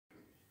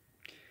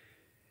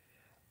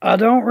I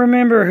don't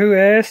remember who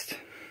asked,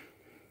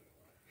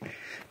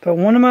 but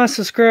one of my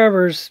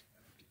subscribers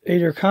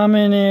either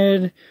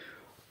commented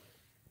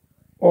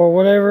or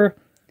whatever.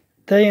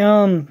 They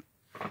asked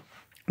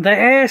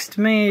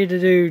me to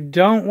do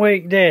Don't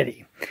Wake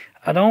Daddy.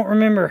 I don't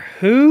remember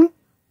who.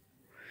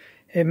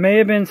 It may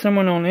have been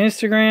someone on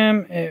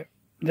Instagram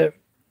that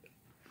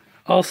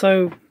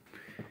also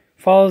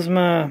follows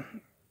my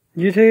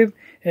YouTube.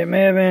 It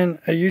may have been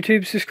a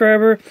YouTube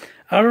subscriber.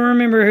 I don't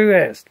remember who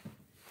asked.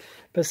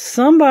 But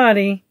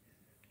somebody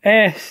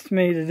asked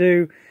me to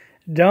do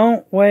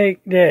Don't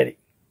Wake Daddy.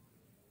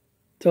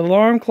 It's an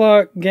alarm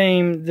clock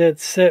game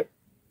that's set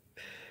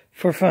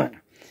for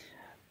fun.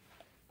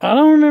 I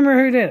don't remember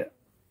who did it.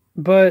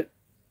 But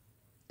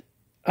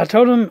I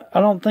told him I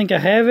don't think I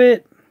have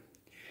it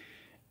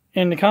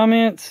in the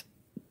comments.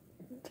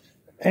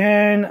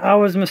 And I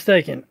was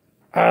mistaken.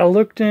 I was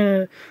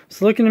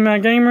looking in my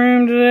game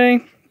room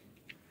today.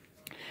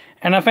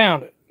 And I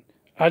found it.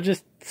 I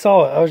just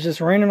saw it. I was just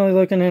randomly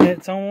looking at it.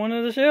 It's on one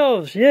of the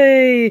shelves.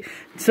 Yay!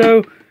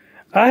 So,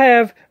 I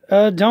have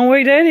Don't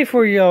Wake Daddy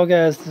for y'all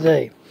guys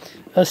today.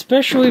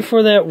 Especially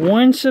for that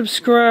one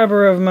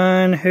subscriber of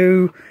mine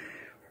who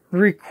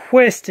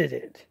requested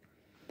it.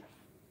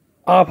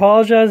 I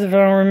apologize if I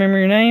don't remember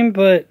your name,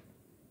 but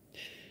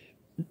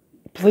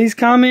please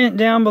comment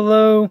down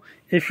below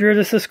if you're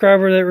the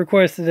subscriber that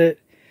requested it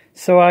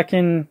so I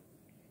can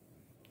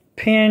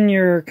pin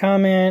your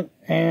comment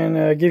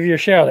and give you a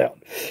shout out.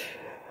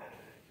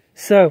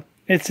 So,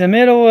 it's the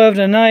middle of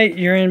the night,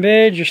 you're in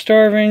bed, you're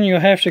starving,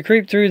 you'll have to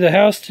creep through the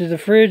house to the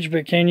fridge,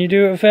 but can you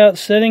do it without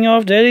setting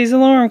off Daddy's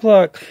alarm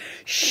clock?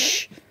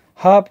 Shh,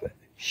 how about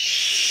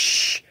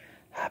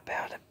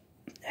a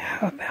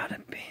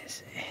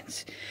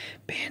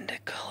bend the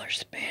color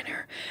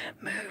spinner,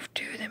 move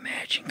to the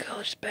matching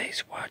color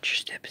space, watch your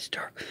step, it's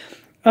dark.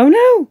 Oh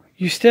no,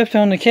 you stepped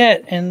on the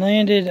cat and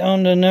landed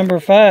on the number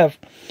 5.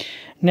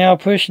 Now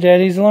push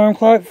Daddy's alarm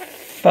clock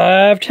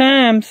 5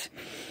 times.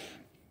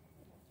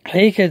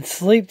 He could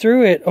sleep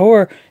through it,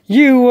 or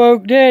you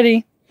woke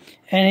Daddy,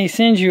 and he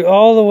sends you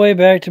all the way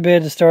back to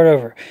bed to start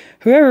over.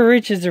 Whoever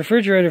reaches the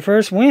refrigerator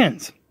first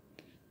wins.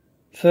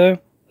 So,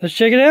 let's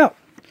check it out.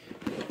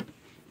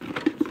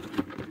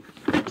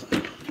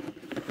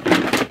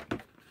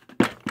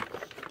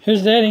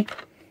 Here's Daddy.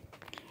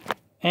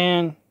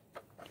 And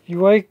if you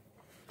wake,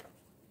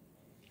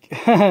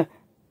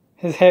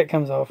 his hat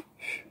comes off.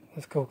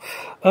 That's cool.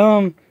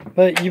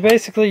 But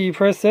you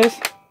press this.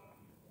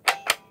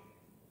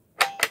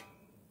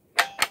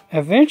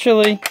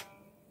 Eventually,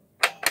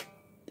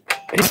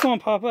 it's going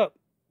to pop up.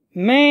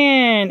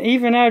 Man,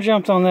 even I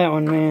jumped on that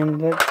one, man.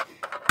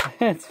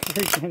 That's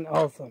freaking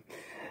awesome.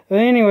 But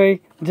anyway,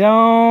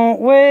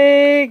 don't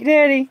wake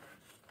Daddy.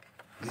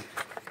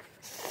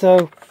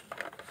 So,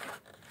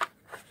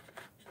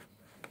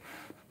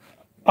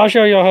 I'll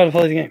show y'all how to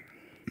play the game.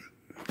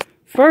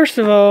 First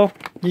of all,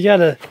 you got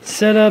to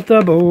set up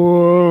the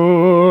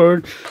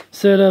board.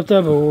 Set up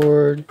the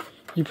board.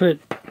 You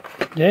put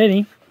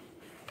Daddy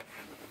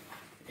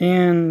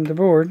in the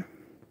board.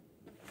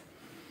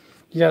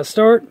 You got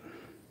start,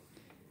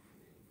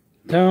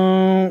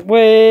 don't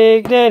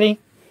wake Daddy,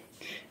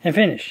 and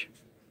finish.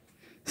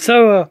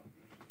 So,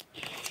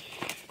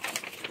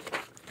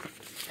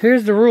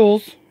 here's the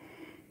rules.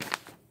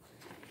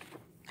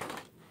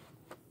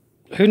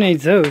 Who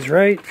needs those,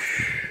 right?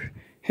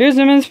 Here's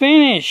them in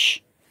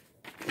Spanish.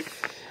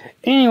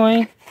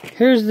 Anyway,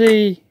 here's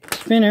the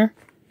spinner.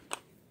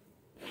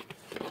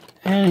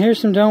 And here's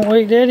some Don't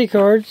Wake Daddy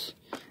cards.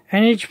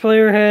 And each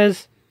player,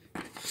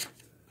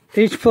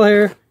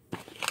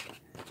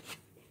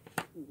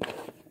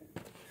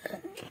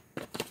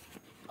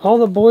 all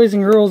the boys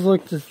and girls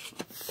look the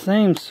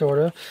same, sort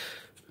of.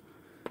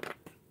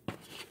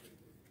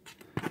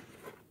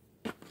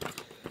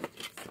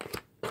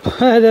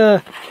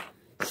 But,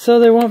 so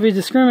they won't be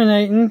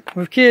discriminating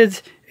with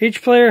kids,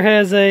 each player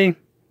has a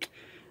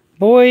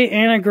boy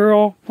and a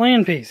girl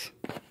playing piece.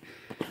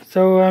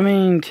 So, I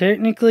mean,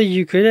 technically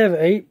you could have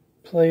 8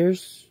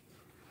 players.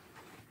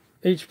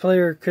 Each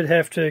player could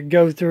have to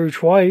go through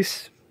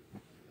twice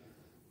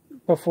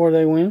before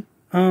they win.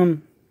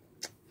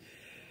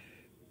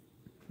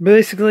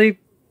 Basically,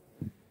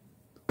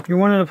 you're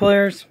one of the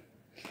players.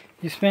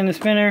 You spin the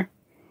spinner.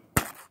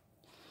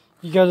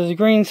 You go to the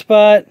green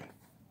spot.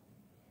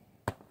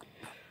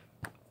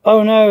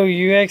 Oh no,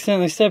 you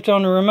accidentally stepped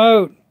on the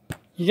remote.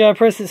 You gotta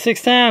press it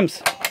 6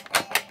 times.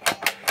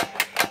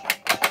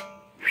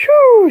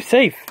 Whew,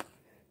 safe.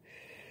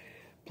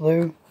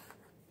 Blue.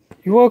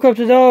 You woke up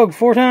the dog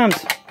 4 times.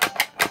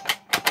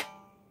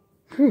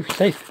 Whew,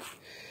 safe.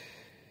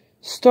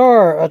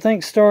 Star. I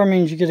think star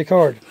means you get a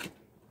card.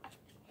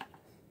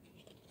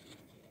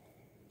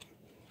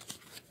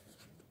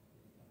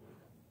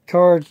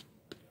 Card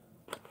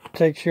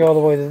takes you all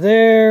the way to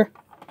there.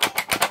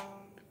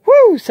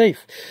 Woo,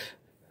 safe.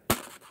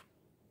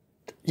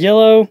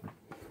 Yellow.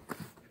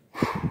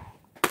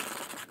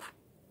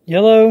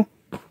 Yellow.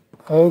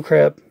 Oh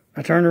crap.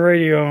 I turned the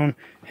radio on.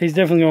 He's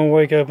definitely going to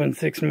wake up in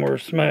 6 more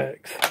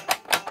smacks.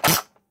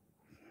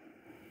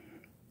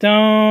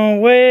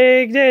 Don't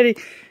wake daddy.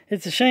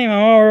 It's a shame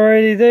I'm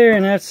already there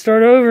and have to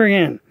start over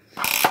again.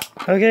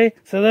 Okay,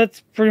 so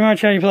that's pretty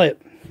much how you play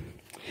it.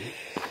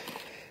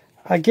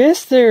 I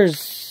guess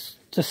there's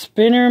the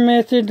spinner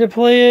method to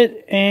play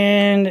it,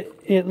 and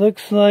it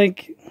looks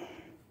like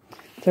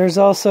there's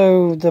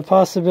also the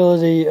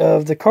possibility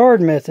of the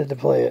card method to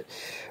play it,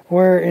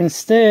 where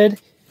instead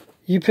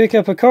you pick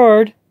up a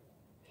card,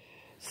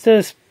 instead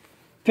of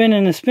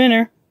spinning the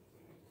spinner,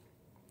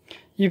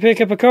 you pick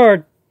up a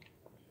card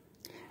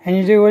and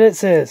you do what it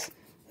says.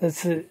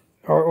 That's it.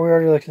 Or we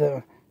already looked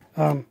at that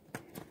one.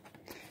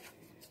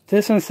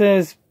 This one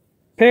says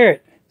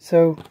parrot,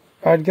 so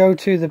I'd go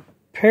to the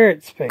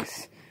parrot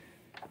space.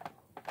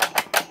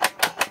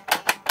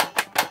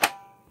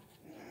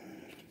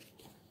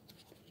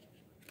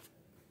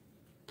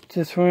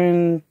 This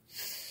one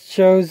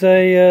shows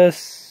a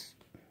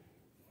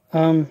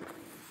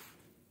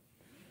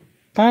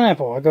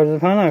pineapple. I go to the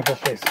pineapple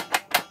space.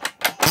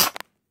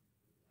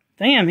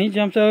 Damn, he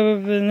jumped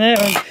over in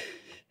that one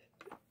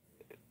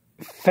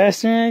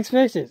faster than I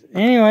expected.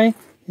 Anyway,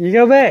 you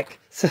go back.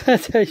 So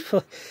that's how you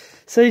play.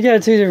 So you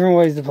got two different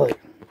ways to play.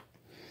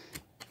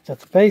 Got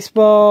the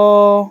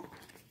baseball,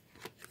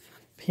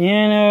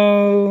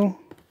 piano,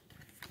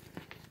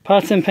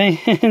 pots and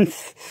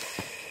pans,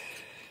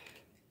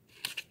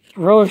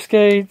 roller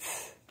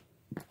skates,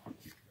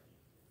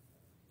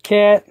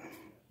 cat,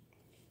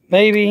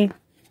 baby,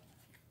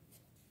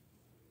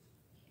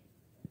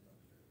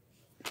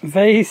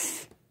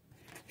 vase.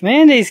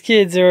 Man, these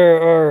kids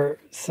are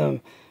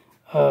some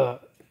other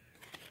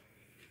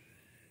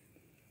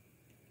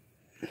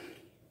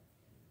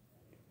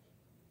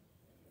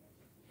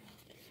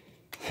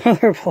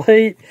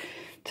plate,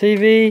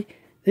 TV.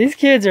 These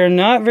kids are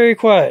not very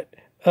quiet.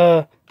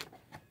 Cuckoo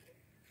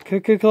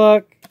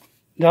clock,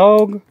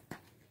 dog,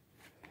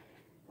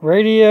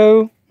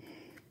 radio,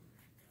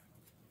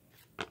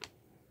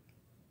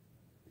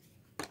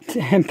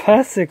 and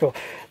bicycle.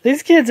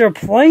 These kids are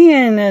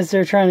playing as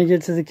they're trying to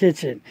get to the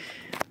kitchen.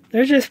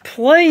 They're just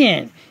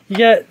playing. You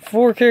got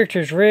 4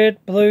 characters: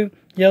 red, blue,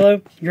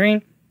 yellow,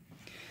 green.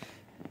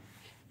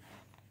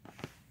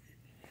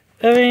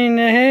 I mean,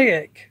 the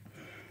heck.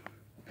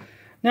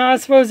 Now, I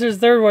suppose there's a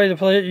third way to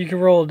play it. You could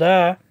roll a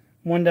die.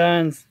 1 die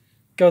and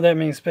go that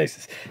many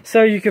spaces.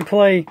 So you could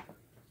play,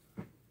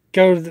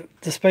 go to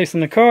the space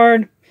on the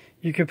card.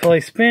 You could play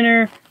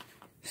spinner.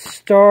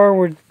 Star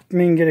would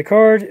mean get a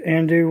card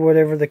and do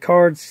whatever the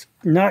cards,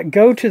 not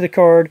go to the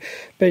card,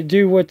 but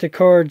do what the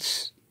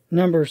card's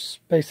number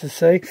spaces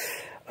say.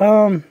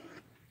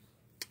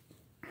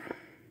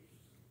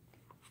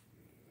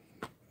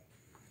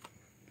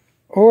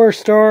 Or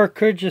star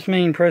could just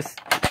mean press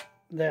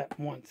that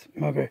once.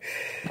 Okay.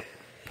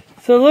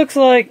 So it looks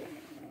like,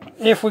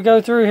 if we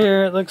go through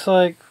here, it looks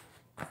like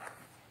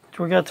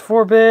we got the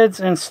 4 beds,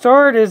 and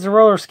start is the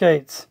roller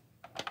skates.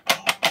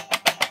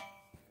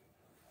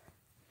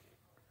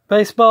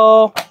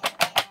 Baseball.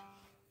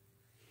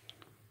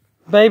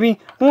 Baby.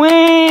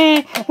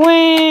 Wah!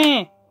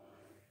 Wah!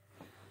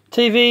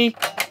 TV.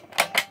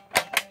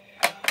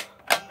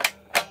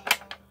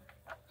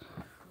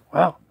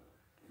 Wow.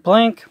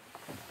 Blank.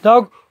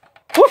 Dog.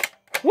 Woof!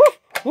 Woof!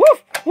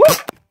 Woof!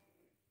 Woof!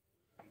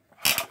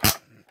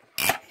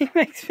 He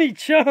makes me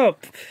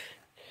jump.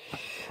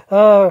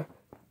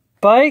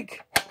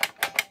 Bike.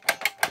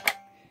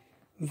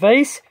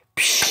 Vase.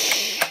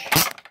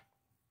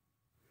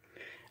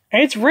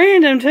 It's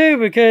random too,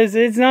 because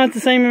it's not the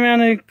same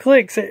amount of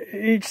clicks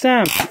each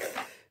time.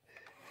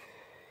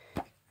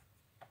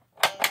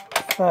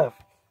 5.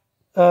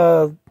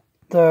 The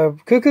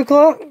cuckoo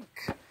clock.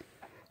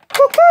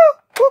 Cuckoo!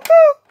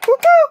 Cuckoo!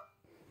 Cuckoo!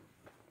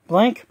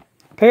 Blank.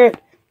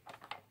 Parrot.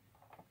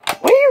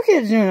 What are you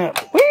kids doing up?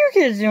 What are you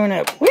kids doing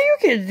up? What are you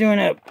kids doing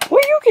up?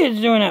 What are you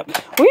kids doing up?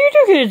 What are you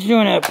 2 kids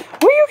doing up?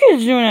 What are you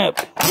kids doing up?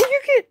 What are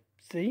you kids?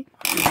 See?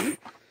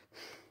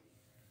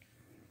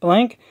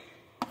 Blank.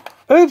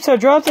 Oops, I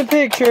dropped the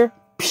picture.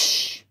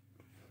 Psh.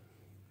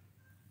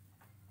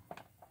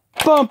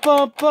 Bum,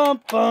 bum,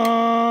 bum,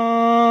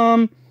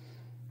 bum.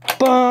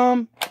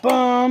 Bum,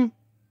 bum.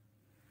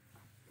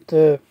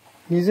 The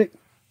music.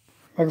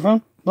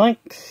 Microphone.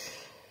 Blank.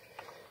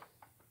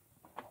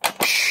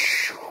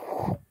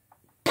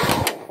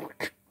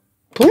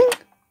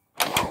 Blink.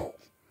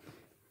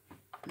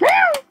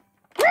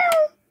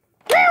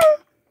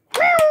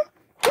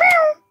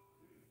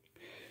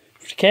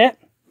 Cat.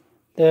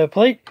 The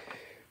plate.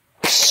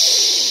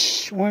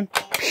 1,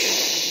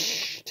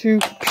 2.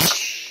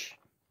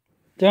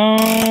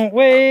 Don't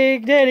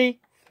wake daddy.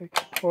 3,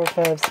 4,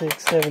 5,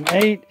 6, 7,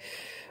 8.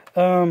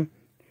 Boom,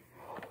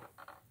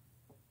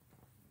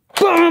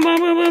 boom, boom,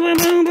 boom, boom,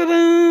 boom,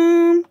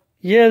 boom.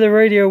 Yeah, the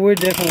radio would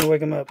definitely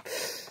wake him up.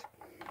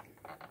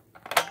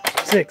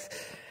 6.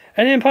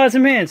 And then pots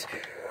and pans.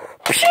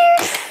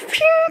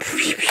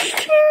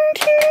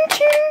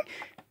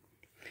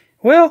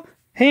 Well,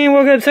 he ain't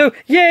woke up, so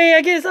yay,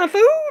 I get some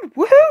food.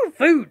 Woohoo,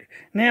 food.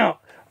 Now,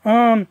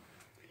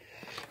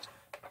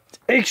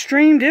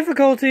 extreme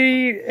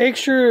difficulty,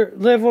 extra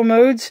level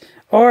modes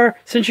Or,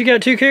 since you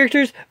got two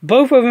characters,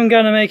 both of them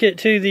got to make it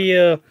to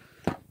the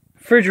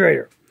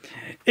refrigerator.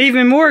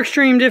 Even more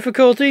extreme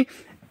difficulty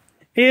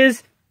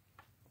is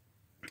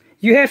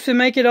you have to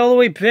make it all the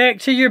way back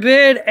to your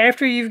bed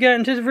after you've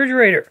gotten to the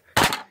refrigerator.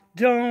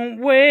 Don't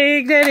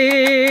wake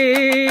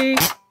Daddy!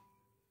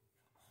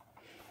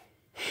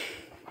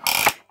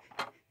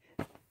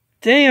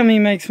 Damn, he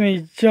makes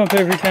me jump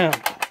every time.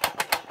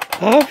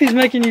 I hope he's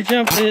making you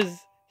jump as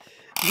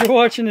you're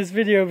watching this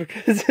video,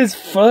 because it's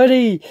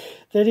funny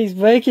that he's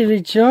making me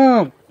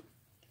jump.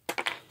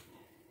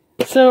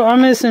 So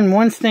I'm missing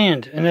one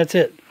stand, and that's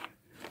it.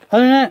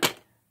 Other than that,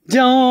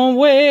 don't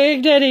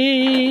wake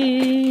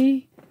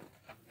Daddy.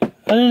 Other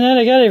than that,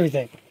 I got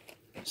everything.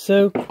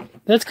 So,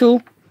 that's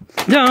cool.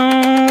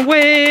 Don't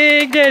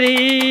wake Daddy.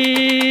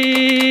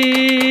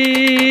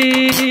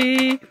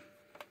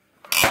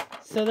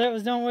 So that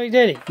was Don't Wake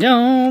Daddy.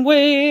 Don't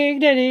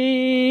wake Daddy.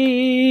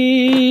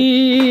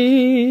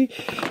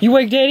 You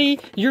wake Daddy,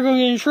 you're gonna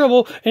get in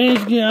trouble. And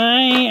it's,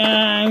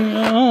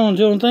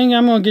 don't think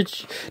I'm gonna get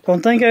you.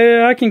 Don't think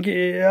I can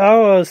get.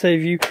 I'll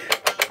save you,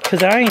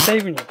 cause I ain't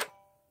saving you.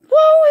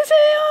 Whoa! His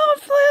head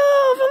fell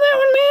off on that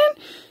one, man.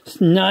 It's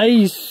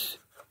nice.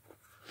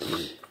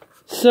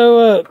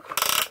 So,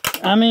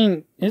 I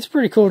mean, it's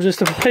pretty cool just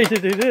to play to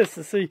do this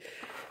to see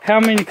how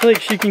many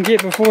clicks you can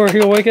get before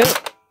he'll wake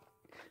up.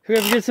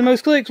 Whoever gets the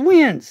most clicks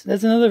wins.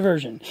 That's another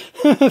version.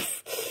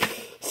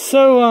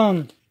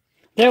 So,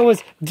 that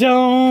was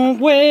Don't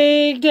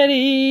Wake Daddy.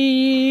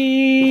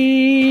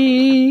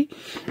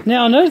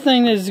 Now, another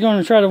thing that is going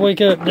to try to wake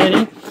up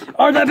Daddy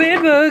are the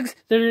bed bugs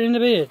that are in the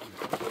bed.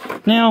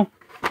 Now,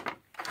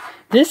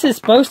 this is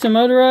supposed to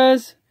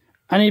motorize.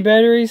 I need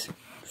batteries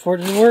for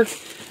it to work.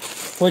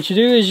 What you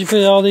do is you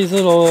put all these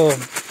little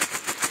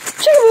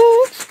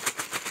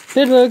chickabugs,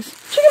 bed bugs,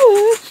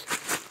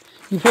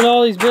 chickabugs. You put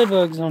all these bed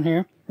bugs on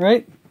here,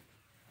 right?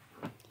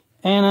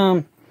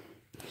 And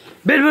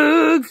bed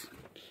bugs.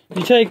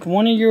 You take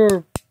one of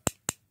your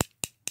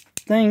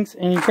things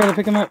and you try to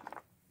pick them up.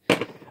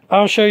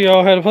 I'll show you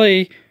all how to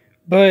play,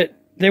 but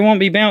they won't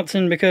be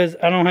bouncing because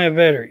I don't have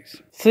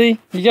batteries. See,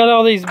 you got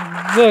all these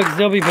bugs.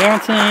 They'll be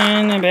bouncing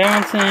and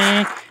bouncing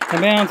and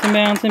bouncing,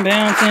 bouncing,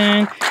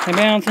 bouncing, and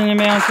bouncing and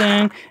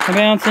bouncing and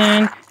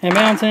bouncing and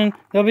bouncing.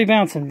 They'll be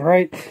bouncing,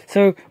 right?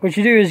 So what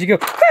you do is you go,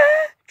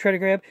 try to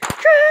grab,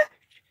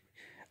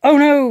 oh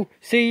no!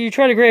 See, you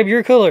try to grab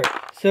your color.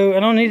 So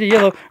I don't need the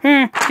yellow.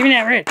 Give me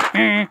that red.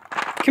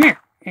 Come here.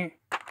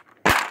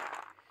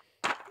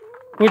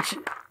 Which,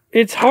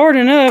 it's hard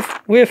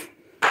enough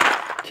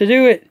to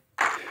do it.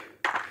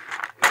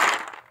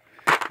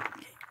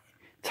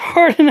 It's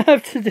hard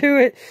enough to do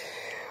it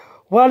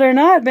while they're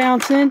not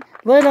bouncing,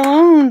 let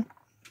alone,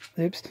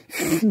 oops,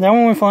 that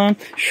one went flying.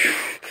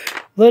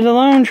 Let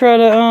alone try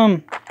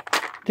to,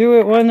 do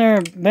it when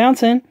they're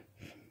bouncing.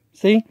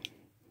 See?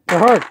 They're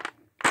hard.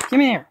 Give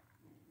me there.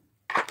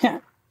 Yeah.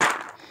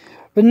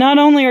 But not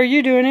only are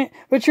you doing it,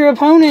 but your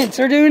opponents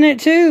are doing it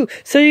too.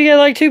 So you got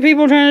like 2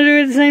 people trying to do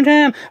it at the same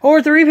time.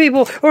 Or 3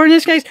 people. Or in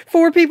this case,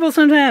 4 people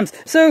sometimes.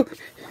 So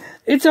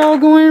it's all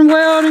going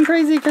wild and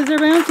crazy because they're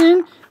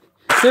bouncing.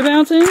 They're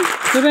bouncing.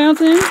 They're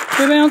bouncing.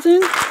 They're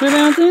bouncing. They're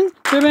bouncing.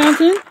 They're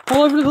bouncing.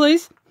 All over the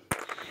place.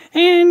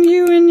 And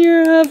you and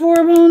your 4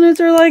 opponents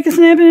are like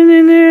snapping,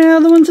 and the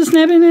other ones are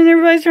snapping, and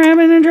everybody's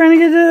trapping and trying to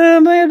get the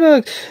bed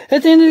bugs.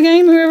 At the end of the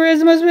game, whoever has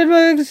the most bed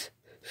bugs,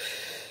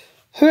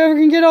 whoever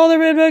can get all their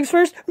bed bugs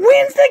first,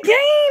 wins the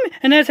game!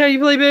 And that's how you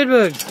play bed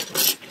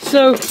bugs.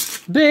 So,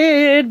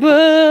 bed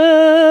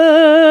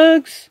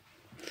bugs.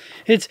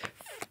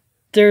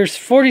 There's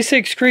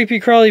 46 creepy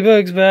crawly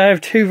bugs, but I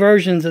have 2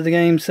 versions of the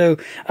game, so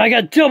I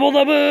got double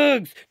the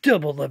bugs!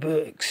 Double the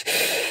bugs.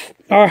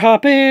 Are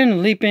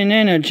hopping, leaping,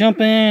 and a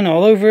jumping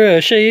all over a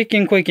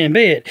shaking, quaking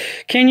bed.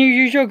 Can you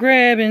use your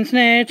grab and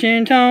snatch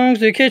and tongs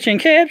to catch and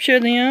capture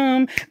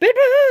them? Bed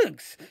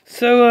bugs!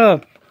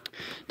 So,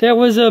 that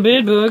was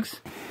bed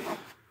bugs.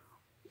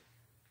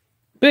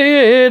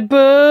 Bed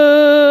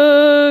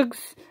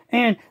bugs!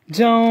 And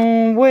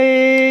Don't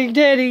Wake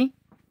Daddy.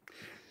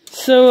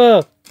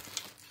 So,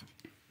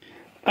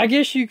 I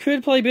guess you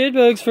could play bed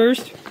bugs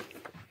first.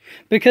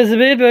 Because the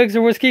bed bugs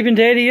are what's keeping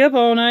Daddy up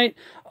all night.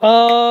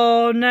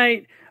 All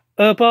night,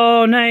 up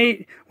all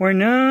night, where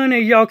none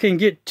of y'all can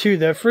get to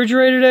the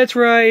refrigerator, that's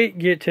right,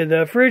 get to the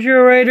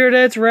refrigerator,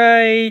 that's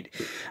right,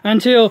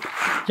 until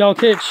y'all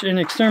catch and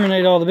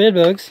exterminate all the bed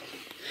bugs.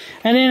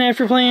 And then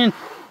after playing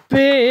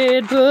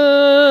bed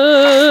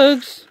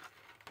bugs,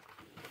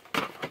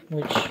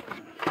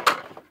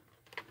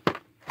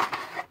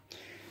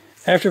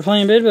 after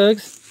playing bed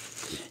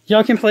bugs,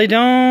 y'all can play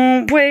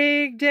Don't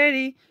Wake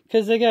Daddy.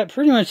 Because they got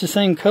pretty much the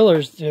same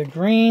colors.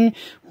 Green,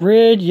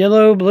 red,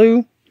 yellow,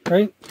 blue.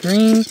 Right?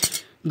 Green,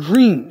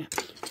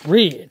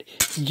 red,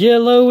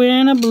 yellow,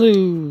 and a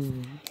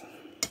blue.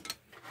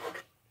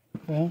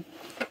 Well,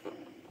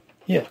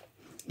 yeah,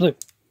 blue.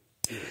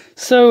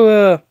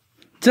 So,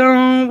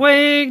 don't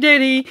wake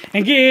Daddy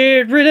and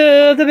get rid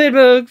of the bed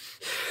bugs.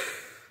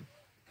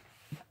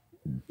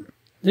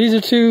 These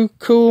are 2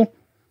 cool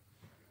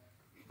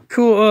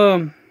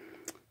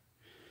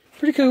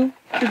Pretty cool.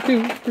 Pretty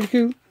cool. Pretty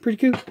cool. Pretty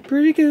cool.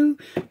 Pretty cool.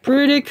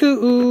 Pretty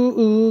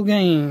cool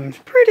games.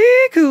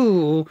 Pretty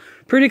cool.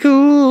 Pretty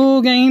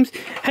cool games.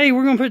 Hey,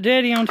 we're gonna put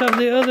Daddy on top of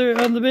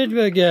the bed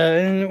bug guy,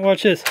 and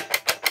watch this.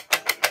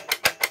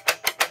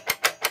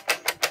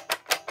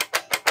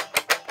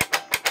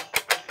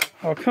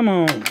 Oh, come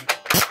on.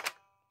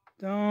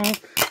 Don't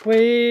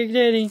wake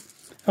Daddy.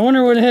 I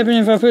wonder what would happen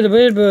if I put a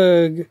bed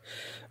bug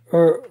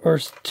or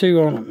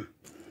two on him.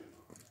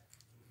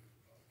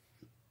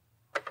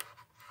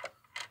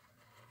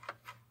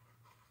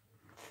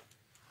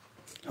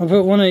 I'll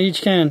put one of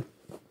each kind.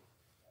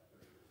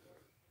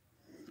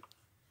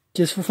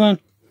 Just for fun.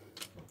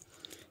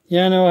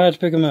 Yeah, I know I have to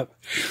pick them up.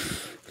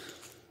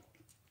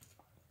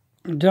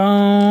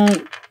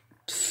 Don't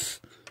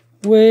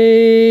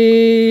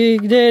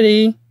wake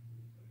Daddy.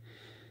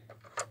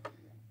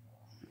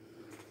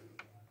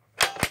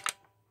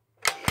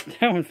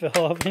 That one fell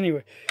off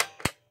anyway.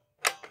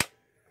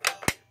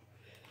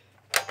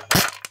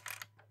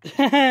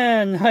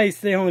 Nice,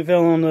 they only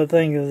fell on the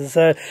thing of the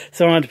side,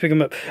 so I don't have to pick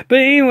them up. But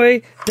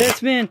anyway, that's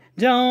been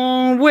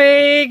Don't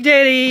Wake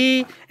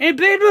Daddy and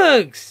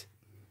Bedbugs.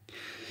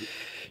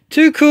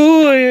 Two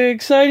cool,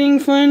 exciting,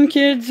 fun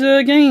kids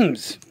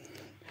games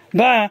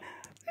by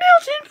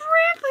Milton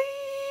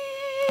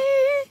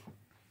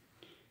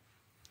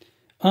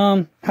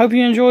Bradley. Hope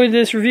you enjoyed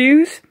this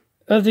reviews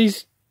of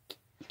these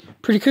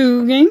pretty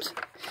cool games,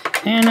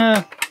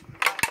 and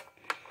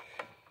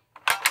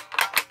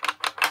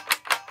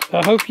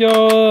I hope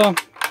y'all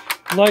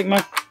like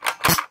my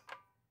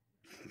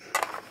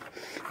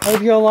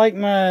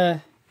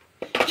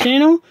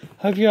channel.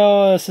 Hope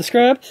y'all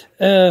subscribe.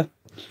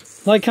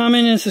 Like,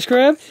 comment, and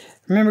subscribe.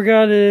 Remember,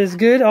 God is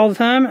good all the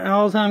time.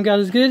 All the time, God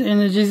is good,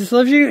 and Jesus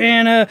loves you.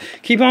 And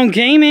keep on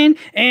gaming,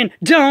 and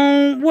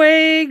don't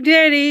wake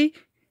Daddy.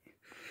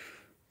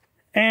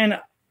 And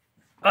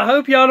I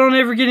hope y'all don't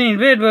ever get any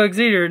bed bugs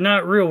either.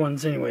 Not real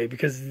ones, anyway,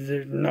 because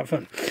they're not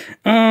fun.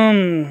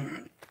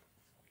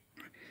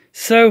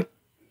 So,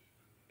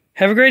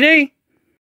 have a great day.